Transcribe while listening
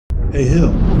Hey,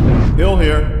 Hill. Hill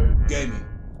here. Gaming.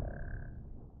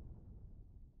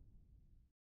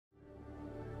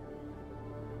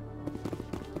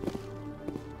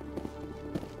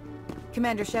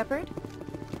 Commander Shepard?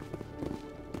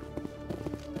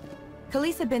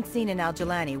 Khaleesa been seen in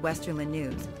al-Jilani, Westerland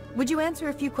News. Would you answer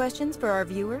a few questions for our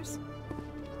viewers?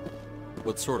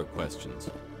 What sort of questions?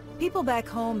 People back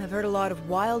home have heard a lot of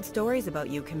wild stories about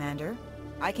you, Commander.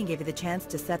 I can give you the chance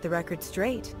to set the record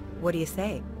straight. What do you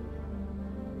say?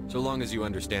 So long as you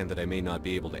understand that I may not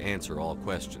be able to answer all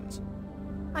questions.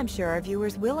 I'm sure our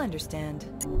viewers will understand.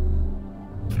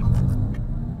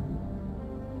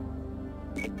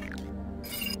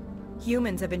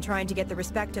 Humans have been trying to get the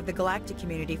respect of the galactic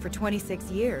community for 26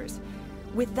 years.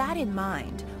 With that in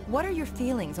mind, what are your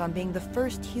feelings on being the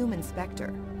first human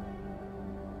Spectre?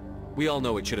 We all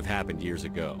know it should have happened years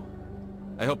ago.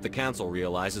 I hope the Council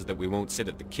realizes that we won't sit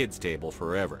at the kids' table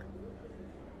forever.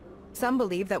 Some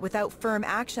believe that without firm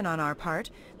action on our part,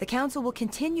 the Council will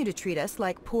continue to treat us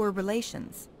like poor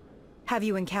relations. Have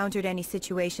you encountered any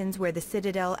situations where the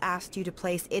Citadel asked you to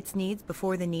place its needs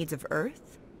before the needs of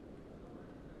Earth?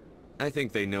 I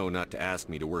think they know not to ask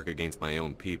me to work against my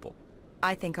own people.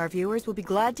 I think our viewers will be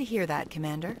glad to hear that,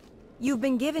 Commander. You've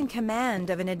been given command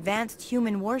of an advanced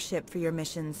human warship for your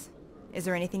missions. Is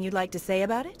there anything you'd like to say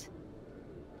about it?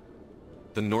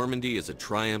 The Normandy is a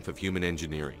triumph of human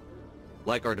engineering.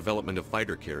 Like our development of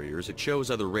fighter carriers, it shows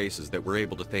other races that we're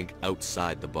able to think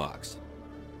outside the box.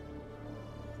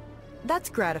 That's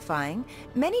gratifying.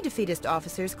 Many defeatist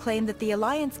officers claim that the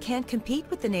Alliance can't compete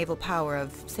with the naval power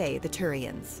of, say, the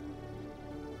Turians.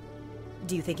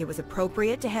 Do you think it was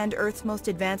appropriate to hand Earth's most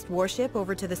advanced warship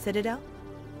over to the Citadel?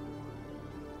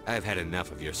 I've had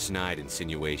enough of your snide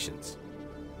insinuations.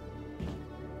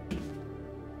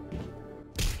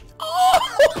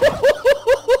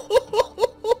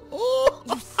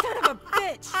 You son of a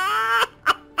bitch!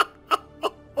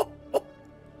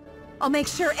 I'll make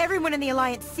sure everyone in the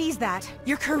Alliance sees that.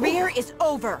 Your career is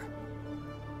over.